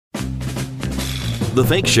The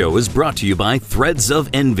Fake Show is brought to you by Threads of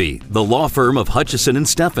Envy, the law firm of Hutchison and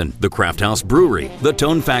Steffen, the Craft House Brewery, the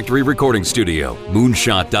Tone Factory Recording Studio,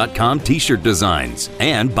 Moonshot.com T-shirt designs,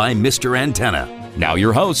 and by Mr. Antenna. Now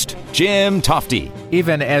your host, Jim Tofte.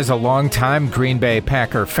 Even as a longtime Green Bay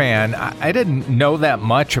Packer fan, I didn't know that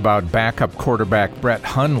much about backup quarterback Brett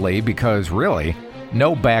Hundley because really,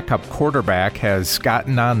 no backup quarterback has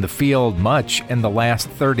gotten on the field much in the last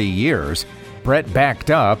 30 years. Brett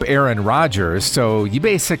backed up Aaron Rodgers, so you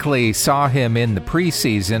basically saw him in the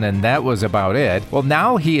preseason, and that was about it. Well,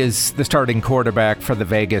 now he is the starting quarterback for the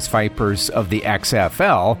Vegas Vipers of the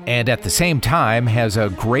XFL, and at the same time has a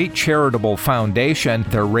great charitable foundation.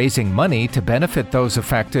 They're raising money to benefit those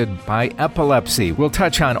affected by epilepsy. We'll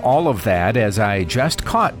touch on all of that as I just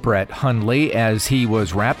caught Brett Hundley as he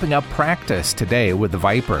was wrapping up practice today with the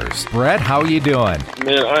Vipers. Brett, how you doing?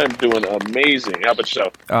 Man, I am doing amazing. How about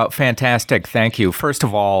yourself? Fantastic. Thank you. First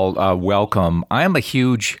of all, welcome. I am a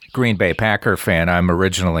huge Green Bay Packer fan. I'm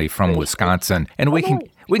originally from Wisconsin, and we can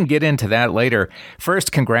get into that later.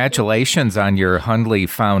 First, congratulations on your Hundley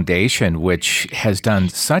Foundation, which has done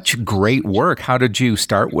such great work. How did you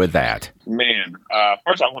start with that? Man,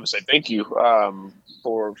 first I want to say thank you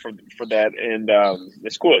for that, and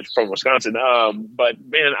it's cool. It's from Wisconsin, but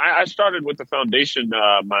man, I started with the foundation.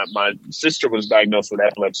 My sister was diagnosed with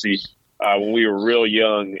epilepsy when we were real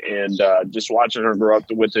young, and just watching her grow up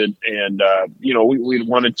with it. And, we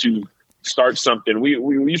wanted to start something. We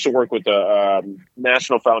used to work with the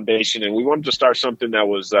National Foundation, and we wanted to start something that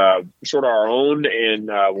was sort of our own,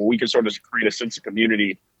 and we could sort of create a sense of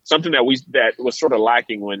community, something that was sort of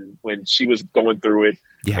lacking when she was going through it.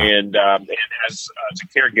 Yeah. And as a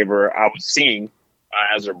caregiver, I was seeing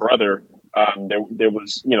as her brother, there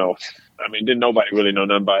was, didn't nobody really know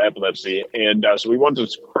nothing about epilepsy. And so we wanted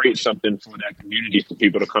to create something for that community, for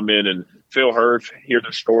people to come in and feel heard, hear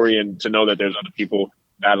their story, and to know that there's other people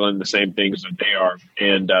battling the same things that they are.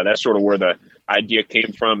 And that's sort of where the idea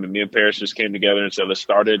came from. And me and Paris just came together and said, let's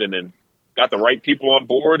start it. And then got the right people on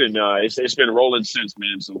board. And it's been rolling since,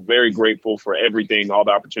 man. So very grateful for everything, all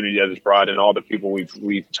the opportunity that it's brought, and all the people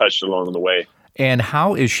we've touched along the way. And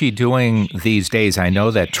how is she doing these days? I know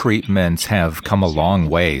that treatments have come a long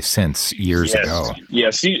way since years ago. Yeah,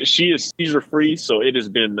 she is seizure-free, so it has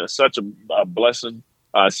been such a blessing.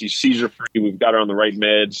 She's seizure-free. We've got her on the right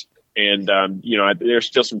meds. And, there's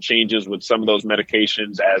still some changes with some of those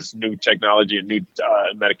medications as new technology and new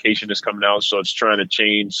medication is coming out. So it's trying to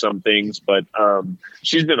change some things. But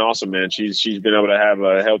she's been awesome, man. She's been able to have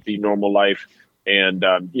a healthy, normal life. And,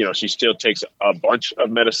 she still takes a bunch of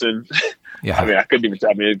medicine. Yeah. I couldn't even tell.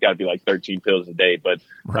 It's got to be like 13 pills a day. But,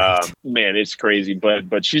 man, it's crazy.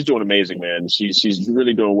 But she's doing amazing, man. She's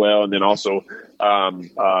really doing well. And then also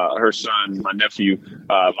her son, my nephew,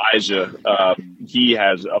 Elijah, he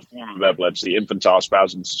has a form of epilepsy, infantile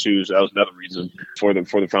spasms too. So that was another reason for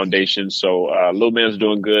the foundation. So little man's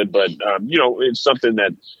doing good. But, it's something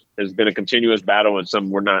that has been a continuous battle and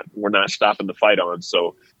something we're not stopping the fight on.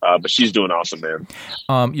 So, but she's doing awesome,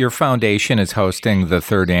 man. Your foundation is hosting the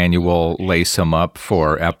third annual Lace 'em Up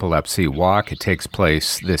for Epilepsy Walk. It takes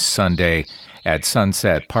place this Sunday at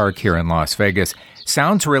Sunset Park here in Las Vegas.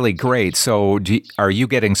 Sounds really great. So are you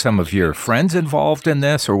getting some of your friends involved in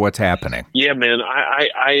this, or what's happening? Yeah, man,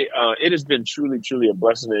 it has been truly, truly a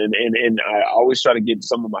blessing. And I always try to get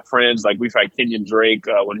some of my friends, like we've had Kenyon Drake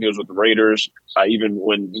when he was with the Raiders, even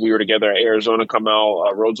when we were together at Arizona come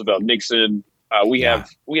out, Roosevelt Nixon. We have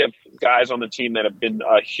guys on the team that have been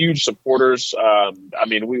huge supporters.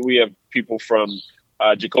 We have people from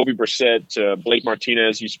Jacoby Brissett to Blake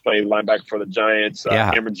Martinez, used to play linebacker for the Giants,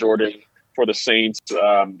 Cameron Jordan for the Saints,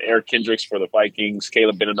 Eric Kendricks for the Vikings,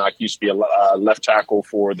 Caleb Benenoch used to be a left tackle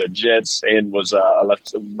for the Jets and was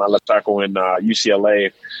my left tackle in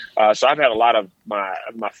UCLA. So I've had a lot of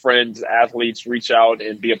my friends, athletes, reach out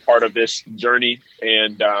and be a part of this journey.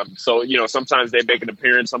 And so sometimes they make an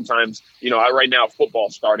appearance. Sometimes right now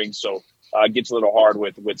football's starting, so it gets a little hard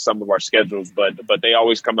with some of our schedules, but they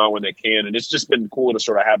always come out when they can. And it's just been cool to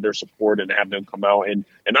sort of have their support and have them come out. And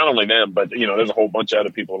not only them, but, there's a whole bunch of other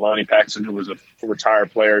people. Lonnie Paxton, who was a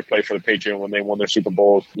retired player, played for the Patriots when they won their Super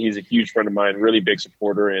Bowl. He's a huge friend of mine, really big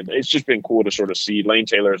supporter. And it's just been cool to sort of see. Lane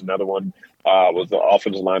Taylor is another one, was the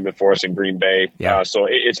offensive lineman for us in Green Bay. Yeah. So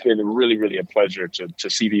it's been really, really a pleasure to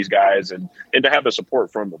see these guys and to have the support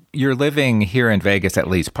from them. You're living here in Vegas at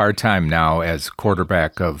least part-time now as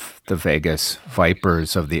quarterback of the Vegas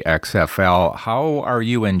Vipers of the XFL. How are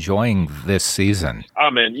you enjoying this season?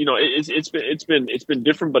 Oh man, it's been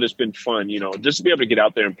different, but it's been fun. Just to be able to get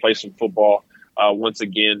out there and play some football once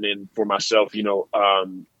again, and for myself,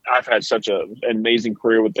 I've had such an amazing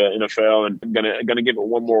career with the NFL, and I'm gonna give it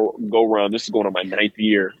one more go round. This is going on my 9th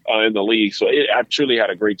year in the league, so I've truly had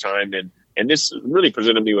a great time, and this really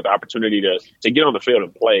presented me with the opportunity to get on the field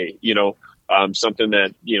and play. Something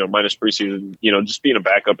that minus preseason, just being a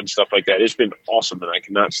backup and stuff like that. It's been awesome, and I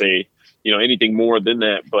cannot say anything more than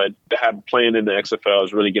that. But to have playing in the XFL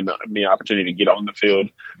is really giving me an opportunity to get on the field,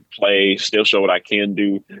 play, still show what I can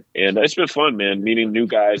do. And it's been fun, man, meeting new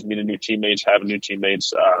guys, meeting new teammates, having new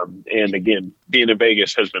teammates. And again, being in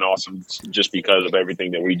Vegas has been awesome just because of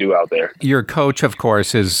everything that we do out there. Your coach, of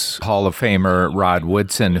course, is Hall of Famer Rod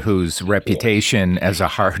Woodson, whose reputation as a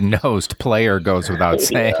hard-nosed player goes without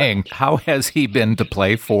saying. How has he been to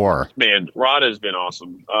play for? Man, Rod has been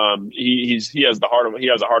awesome. He has a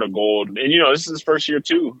heart of gold. And, this is his first year,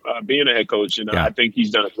 too, being a head coach. And I think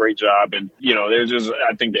he's done a great job. And,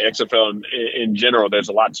 I think the XFL in general, there's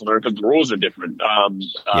a lot to learn because the rules are different.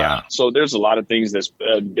 So there's a lot of things that's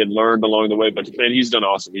been learned along the way. But, man, he's done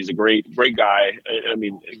awesome. He's a great guy. I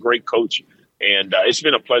mean, a great coach. And it's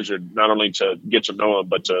been a pleasure not only to get to know him,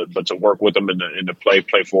 but to work with him and to play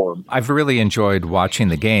for him. I've really enjoyed watching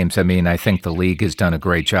the games. I mean, I think the league has done a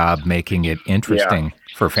great job making it interesting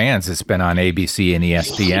for fans. It's been on ABC and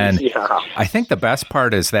ESPN. I think the best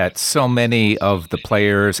part is that so many of the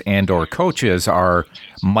players and or coaches are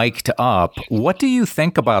mic'd up. What do you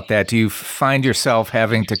think about that? Do you find yourself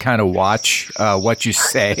having to kind of watch what you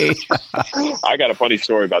say? I got a funny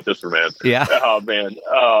story about this one, man. Yeah. Oh, man.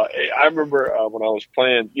 I remember when I was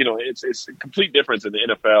playing, it's a complete difference in the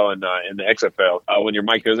NFL and the XFL. When you're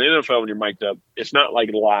mic'd, because in the NFL, when you're mic'd up, it's not like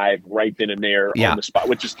live right then and there on the spot,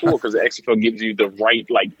 which is cool because the XFL gives you the right,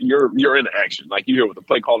 like you're in action. Like you hear what the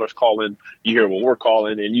play callers call in, you hear what we're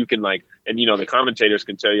calling, and you can the commentators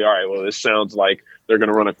can tell you, all right, well, this sounds like they're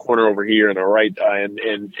going to run a corner over here and a right.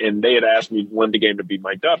 And they had asked me when the game to be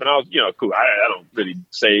mic'd up. And I was, cool. I don't really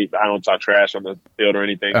I don't talk trash on the field or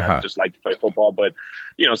anything. I just like to play football. But,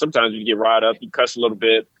 sometimes you get riled up, you cuss a little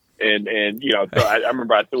bit. And I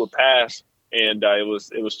remember I threw a pass and it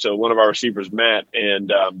was to one of our receivers, Matt,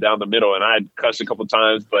 and down the middle. And I had cussed a couple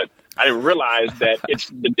times, but I didn't realize that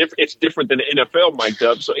it's different than the NFL mic'd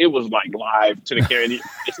up. So it was like live to the camera. And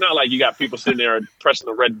it's not like you got people sitting there pressing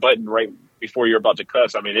the red button right before you're about to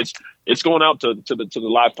cuss. I mean, it's going out to the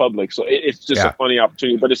live public. So it's just a funny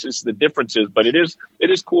opportunity, but it's the differences. But it is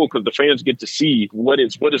cool because the fans get to see what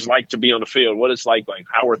it's like to be on the field, what it's like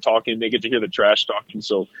how we're talking. They get to hear the trash talking.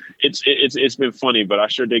 So it's been funny, but I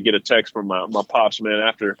sure did get a text from my pops, man,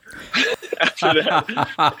 after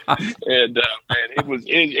that. And man,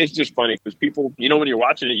 it's just funny because people, when you're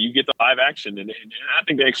watching it, you get the live action. And I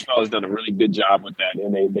think the XFL has done a really good job with that.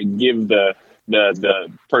 And they give the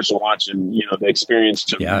person watching, the experience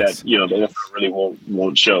to that, the NFL really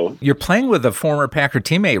won't show. You're playing with a former Packer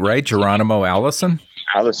teammate, right? Geronimo Allison?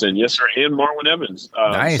 Allison, yes, sir, and Marwin Evans.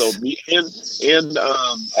 Nice. So me,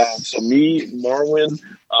 Marwin,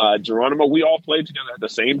 Geronimo, we all played together at the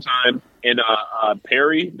same time. And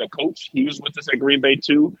Perry, the coach, he was with us at Green Bay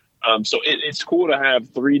too. So it's cool to have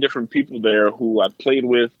 3 different people there who I've played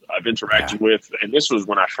with, I've interacted with, and this was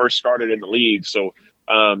when I first started in the league. So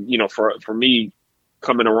for me,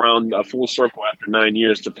 coming around a full circle after 9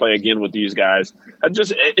 years to play again with these guys,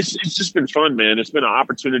 it's just been fun, man. It's been an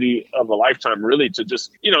opportunity of a lifetime, really, to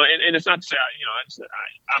just, and it's not to say,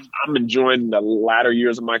 I'm enjoying the latter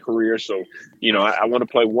years of my career. So, I want to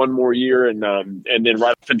play one more year and then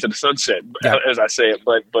right off into the sunset, as I say it.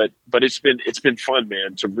 But it's been fun,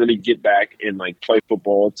 man, to really get back and play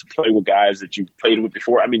football, to play with guys that you played with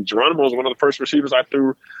before. I mean, Geronimo was one of the first receivers I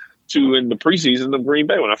threw to in the preseason of Green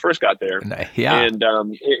Bay when I first got there. Yeah. And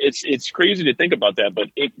it's crazy to think about that, but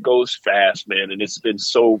it goes fast, man. And it's been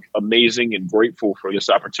so amazing and grateful for this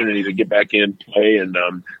opportunity to get back in, play, and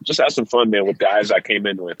just have some fun, man, with guys I came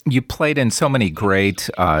in with. You played in so many great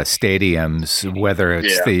stadiums, whether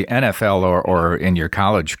it's the NFL or in your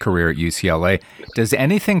college career at UCLA. Does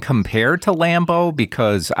anything compare to Lambeau?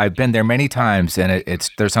 Because I've been there many times, and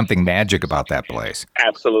there's something magic about that place.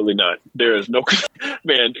 Absolutely not. There is no –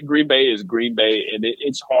 man, Green Bay is Green Bay, and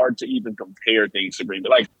it's hard to even compare things to Green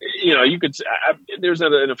Bay. You could there's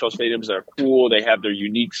other NFL stadiums that are cool. They have their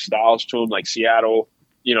unique styles to them, like Seattle.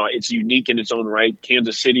 It's unique in its own right.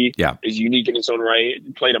 Kansas City is unique in its own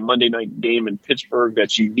right. Played a Monday night game in Pittsburgh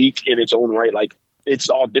that's unique in its own right. It's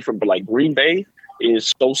all different, but Green Bay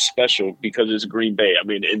is so special because it's Green Bay. I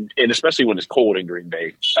mean, and especially when it's cold in Green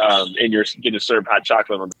Bay, and you're getting served hot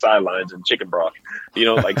chocolate on the sidelines and chicken broth,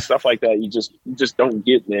 stuff like that. You just don't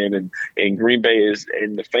get, man. And Green Bay is,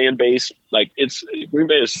 and the fan base, Green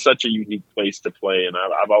Bay is such a unique place to play. And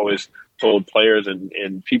I've always told players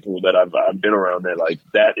and people that I've been around that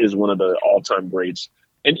that is one of the all-time greats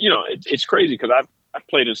And it's crazy because I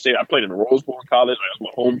played in state. I played in the Rose Bowl in college. That was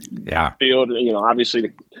my home field. Obviously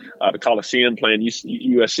the Coliseum, playing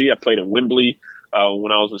USC. I played in Wembley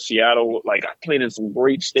when I was in Seattle. Like, I played in some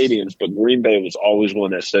great stadiums, but Green Bay was always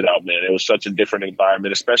one that stood out, man. It was such a different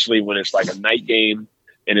environment, especially when it's like a night game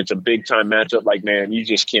and it's a big time matchup. Like, man, you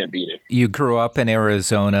just can't beat it. You grew up in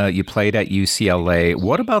Arizona. You played at UCLA.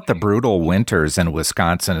 What about the brutal winters in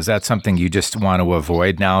Wisconsin? Is that something you just want to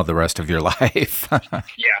avoid now the rest of your life?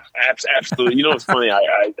 Yeah, absolutely. It's funny.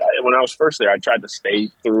 I when I was first there, I tried to stay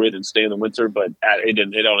through it and stay in the winter, but it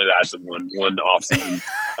didn't. It only lasted one off season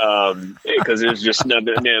because it was just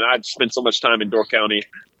man. I'd spent so much time in Door County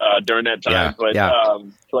during that time,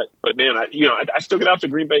 but man, I still get out to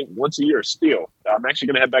Green Bay once a year. Still, I'm actually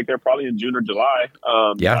going to head back there probably in June or July.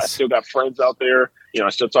 Yes. I still got friends out there. I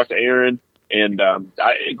still talk to Aaron. And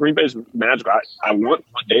Green Bay's magical. I want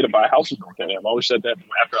one day to buy a house in North County. I've always said that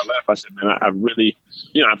after I left. I said, man, I really,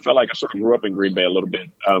 I felt like I sort of grew up in Green Bay a little bit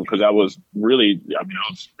because I was really, I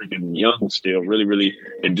was freaking young still, really, really,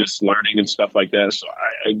 and just learning and stuff like that. So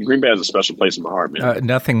Green Bay has a special place in my heart, man.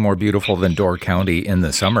 Nothing more beautiful than Door County in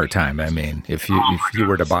the summertime. I mean, if you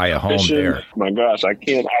were to buy a home fishing, there. My gosh, I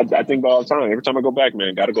can't. I think all the time. Every time I go back,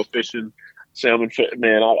 man, got to go fishing. Salmon fit,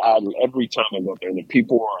 man. I every time I go up there, and the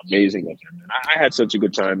people are amazing up there, man. I had such a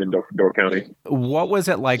good time in Door County. What was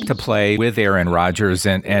it like to play with Aaron Rodgers,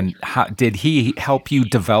 and how, did he help you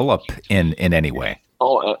develop in any way?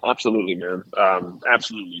 Oh, absolutely, man.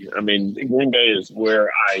 Absolutely. I mean, Green Bay is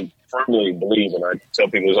where I firmly believe, and I tell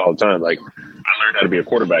people this all the time, like, I learned how to be a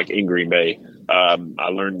quarterback in Green Bay. I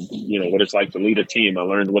learned, what it's like to lead a team. I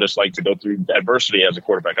learned what it's like to go through adversity as a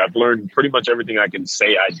quarterback. I've learned pretty much everything I can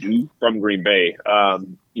say I do from Green Bay. I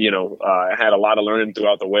had a lot of learning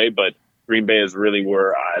throughout the way, but Green Bay is really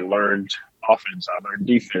where I learned offense. I learned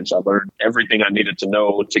defense. I learned everything I needed to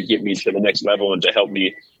know to get me to the next level and to help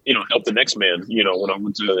me, help the next man. When I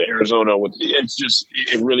went to Arizona,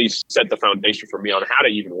 it really set the foundation for me on how to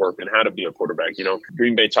even work and how to be a quarterback.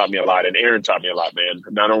 Green Bay taught me a lot, and Aaron taught me a lot, man.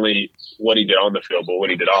 Not only what he did on the field, but what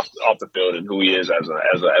he did off the field and who he is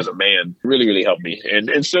as a man. Really, really helped me.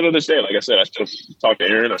 And still to this day, like I said, I still talk to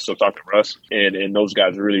Aaron. I still talk to Russ, and those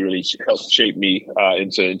guys really, really helped shape me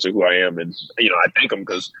into who I am. And I thank them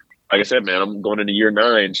because, like I said, man, I'm going into year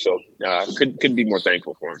 9, so couldn't be more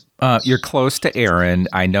thankful for him. You're close to Aaron.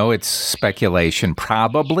 I know it's speculation,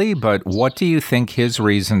 probably, but what do you think his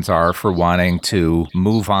reasons are for wanting to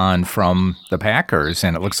move on from the Packers?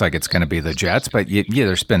 And it looks like it's going to be the Jets, but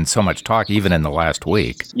there's been so much talk even in the last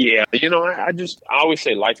week. Yeah, I always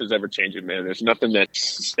say life is ever changing, man. There's nothing that's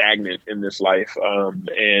stagnant in this life,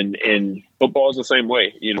 and football is the same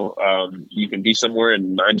way. You can be somewhere,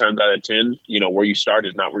 and 9 times out of 10, where you start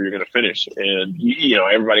is not where you're going to finish. And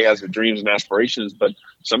everybody has their dreams and aspirations, but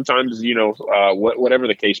sometimes whatever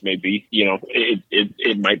the case may be,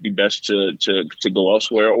 it might be best to go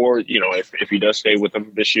elsewhere. Or if he does stay with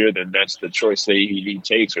them this year, then that's the choice he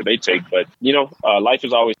takes or they take. But life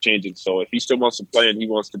is always changing. So if he still wants to play and he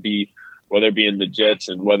wants to be, whether it be in the Jets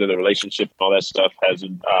and whether the relationship and all that stuff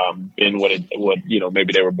hasn't been what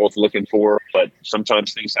maybe they were both looking for. But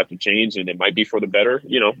sometimes things have to change, and it might be for the better,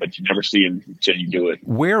 but you never see it until you do it.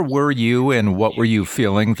 Where were you and what were you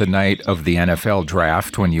feeling the night of the NFL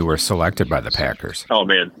draft when you were selected by the Packers? Oh,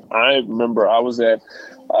 man. I remember I was at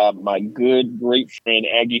my great friend,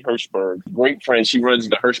 Aggie Hirschberg. Great friend. She runs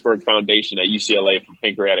the Hirschberg Foundation at UCLA for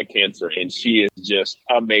pancreatic cancer, and she is just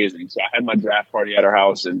amazing. So I had my draft party at her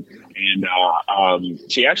house, and I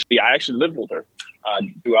actually lived with her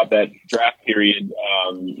throughout that draft period.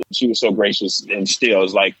 She was so gracious, and still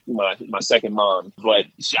is like my second mom. But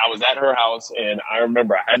I was at her house, and I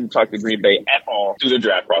remember I hadn't talked to Green Bay at all through the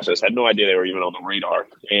draft process. Had no idea they were even on the radar.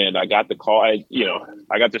 And I got the call.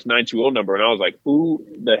 I got this 920 number, and I was like, "Who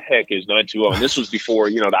the heck is 920?" And this was before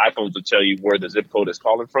the iPhones would tell you where the zip code is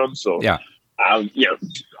calling from. So yeah. I'm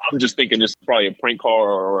just thinking this is probably a prank call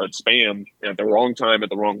or a spam at the wrong time at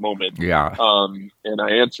the wrong moment. Yeah. And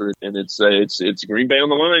I answered, and it's Green Bay on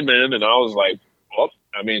the line, man. And I was like, well,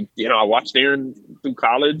 I mean, I watched Aaron through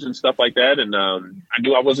college and stuff like that, and I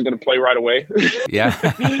knew I wasn't going to play right away. Yeah.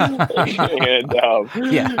 and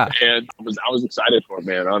I was excited for it,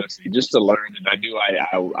 man. Honestly, just to learn, and I knew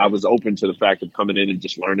I was open to the fact of coming in and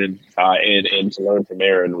just learning, and to learn from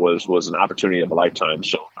Aaron was an opportunity of a lifetime.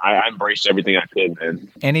 So I embraced everything I could,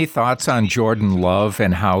 man. Any thoughts on Jordan Love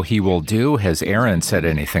and how he will do? Has Aaron said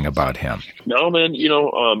anything about him? No, man.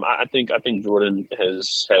 I think Jordan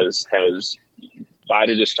has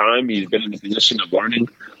bided his time. He's been in the position of learning,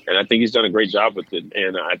 and I think he's done a great job with it.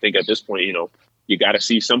 And I think at this point, you got to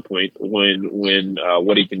see some point when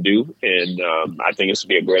what he can do. And I think this would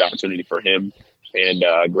be a great opportunity for him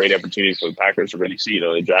and great opportunity for the Packers to really see.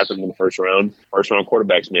 They drafted him in the first round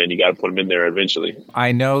quarterbacks, man. You got to put them in there eventually.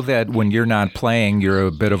 I know that when you're not playing, you're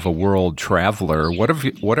a bit of a world traveler.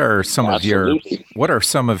 What are some of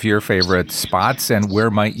your favorite spots, and where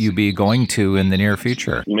might you be going to in the near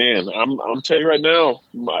future? Man, I'm telling you right now,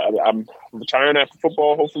 I'm retiring after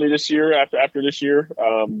football. Hopefully this year. After this year,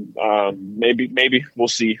 maybe we'll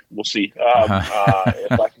see.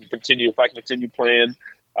 If I can continue playing.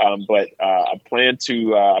 But I plan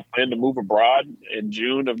to move abroad in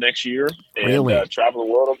June of next year and really? Travel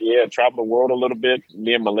the world. Yeah, travel the world a little bit.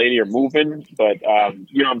 Me and my lady are moving, but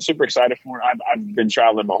I'm super excited for it. I've been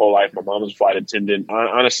traveling my whole life. My mom was a flight attendant.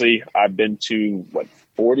 Honestly, I've been to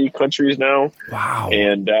 40 countries now. Wow.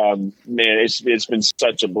 And man, it's been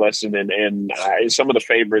such a blessing. And some of the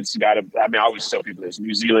favorites I always tell people this.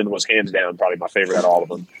 New Zealand was hands down probably my favorite out of all of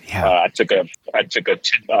them. Yeah. By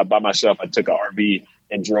myself. I took an RV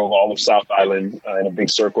and drove all of South Island in a big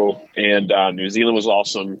circle. And New Zealand was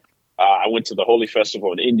awesome. I went to the Holy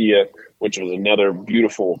Festival in India, which was another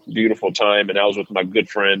beautiful, beautiful time. And I was with my good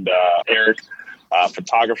friend, Eric,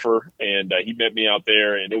 photographer, and he met me out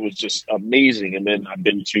there, and it was just amazing. And then I've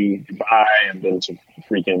been to Dubai, I've been to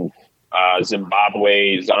freaking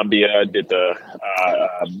Zimbabwe, Zambia, did the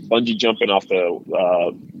bungee jumping off the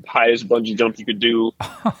highest bungee jump you could do.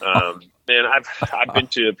 Man, I've been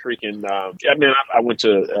to freaking. I went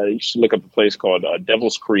to. You should look up a place called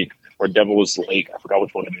Devil's Creek or Devil's Lake. I forgot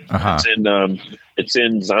which one it is. Uh-huh. It's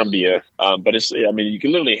in Zambia, but you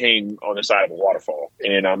can literally hang on the side of a waterfall,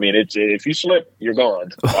 and if you slip, you're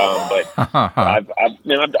gone. But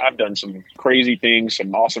I've done some crazy things,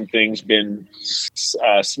 some awesome things. Been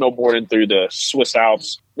snowboarding through the Swiss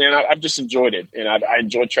Alps. Man, I've just enjoyed it, and I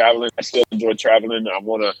enjoy traveling. I still enjoy traveling. I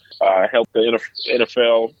want to help the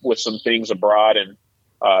NFL with some things abroad, and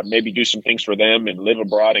maybe do some things for them, and live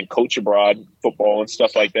abroad and coach abroad, football and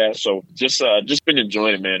stuff like that. So just been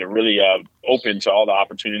enjoying it, man, and really open to all the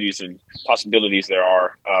opportunities and possibilities there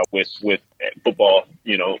are with football,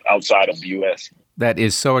 outside of the U.S. That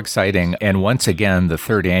is so exciting. And once again, the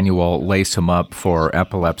third annual Lace 'em Up for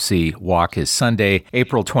Epilepsy Walk is Sunday,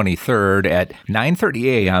 April 23rd at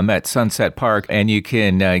 9:30 a.m. at Sunset Park. And you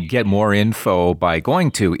can get more info by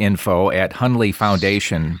going to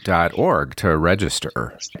info@hundleyfoundation.org to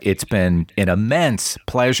register. It's been an immense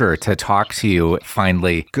pleasure to talk to you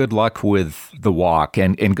finally. Good luck with the walk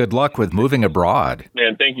and good luck with moving abroad.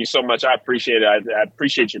 Man, thank you so much. I appreciate it. I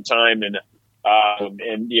appreciate your time, and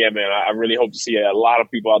yeah, man, I really hope to see a lot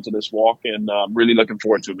of people out to this walk, and I'm really looking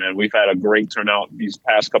forward to it, man. We've had a great turnout these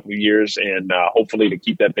past couple of years, and hopefully to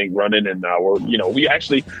keep that thing running. And we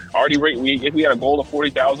actually already we had a goal of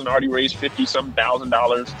 40,000, already raised $50-some thousand.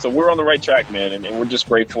 So we're on the right track, man, and we're just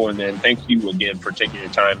grateful. And then thank you again for taking your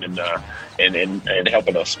time and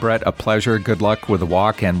helping us. Brett, a pleasure. Good luck with the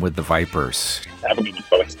walk and with the Vipers. Have a good one,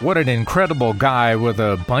 fellas. What an incredible guy with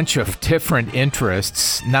a bunch of different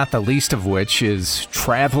interests, not the least of which is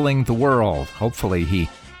traveling the world. Hopefully he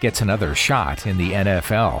gets another shot in the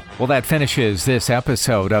NFL. Well, that finishes this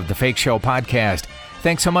episode of the Fake Show podcast.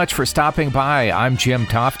 Thanks so much for stopping by. I'm Jim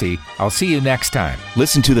Tofte. I'll see you next time.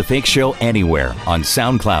 Listen to The Fake Show anywhere on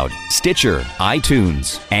SoundCloud, Stitcher,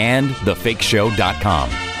 iTunes, and thefakeshow.com.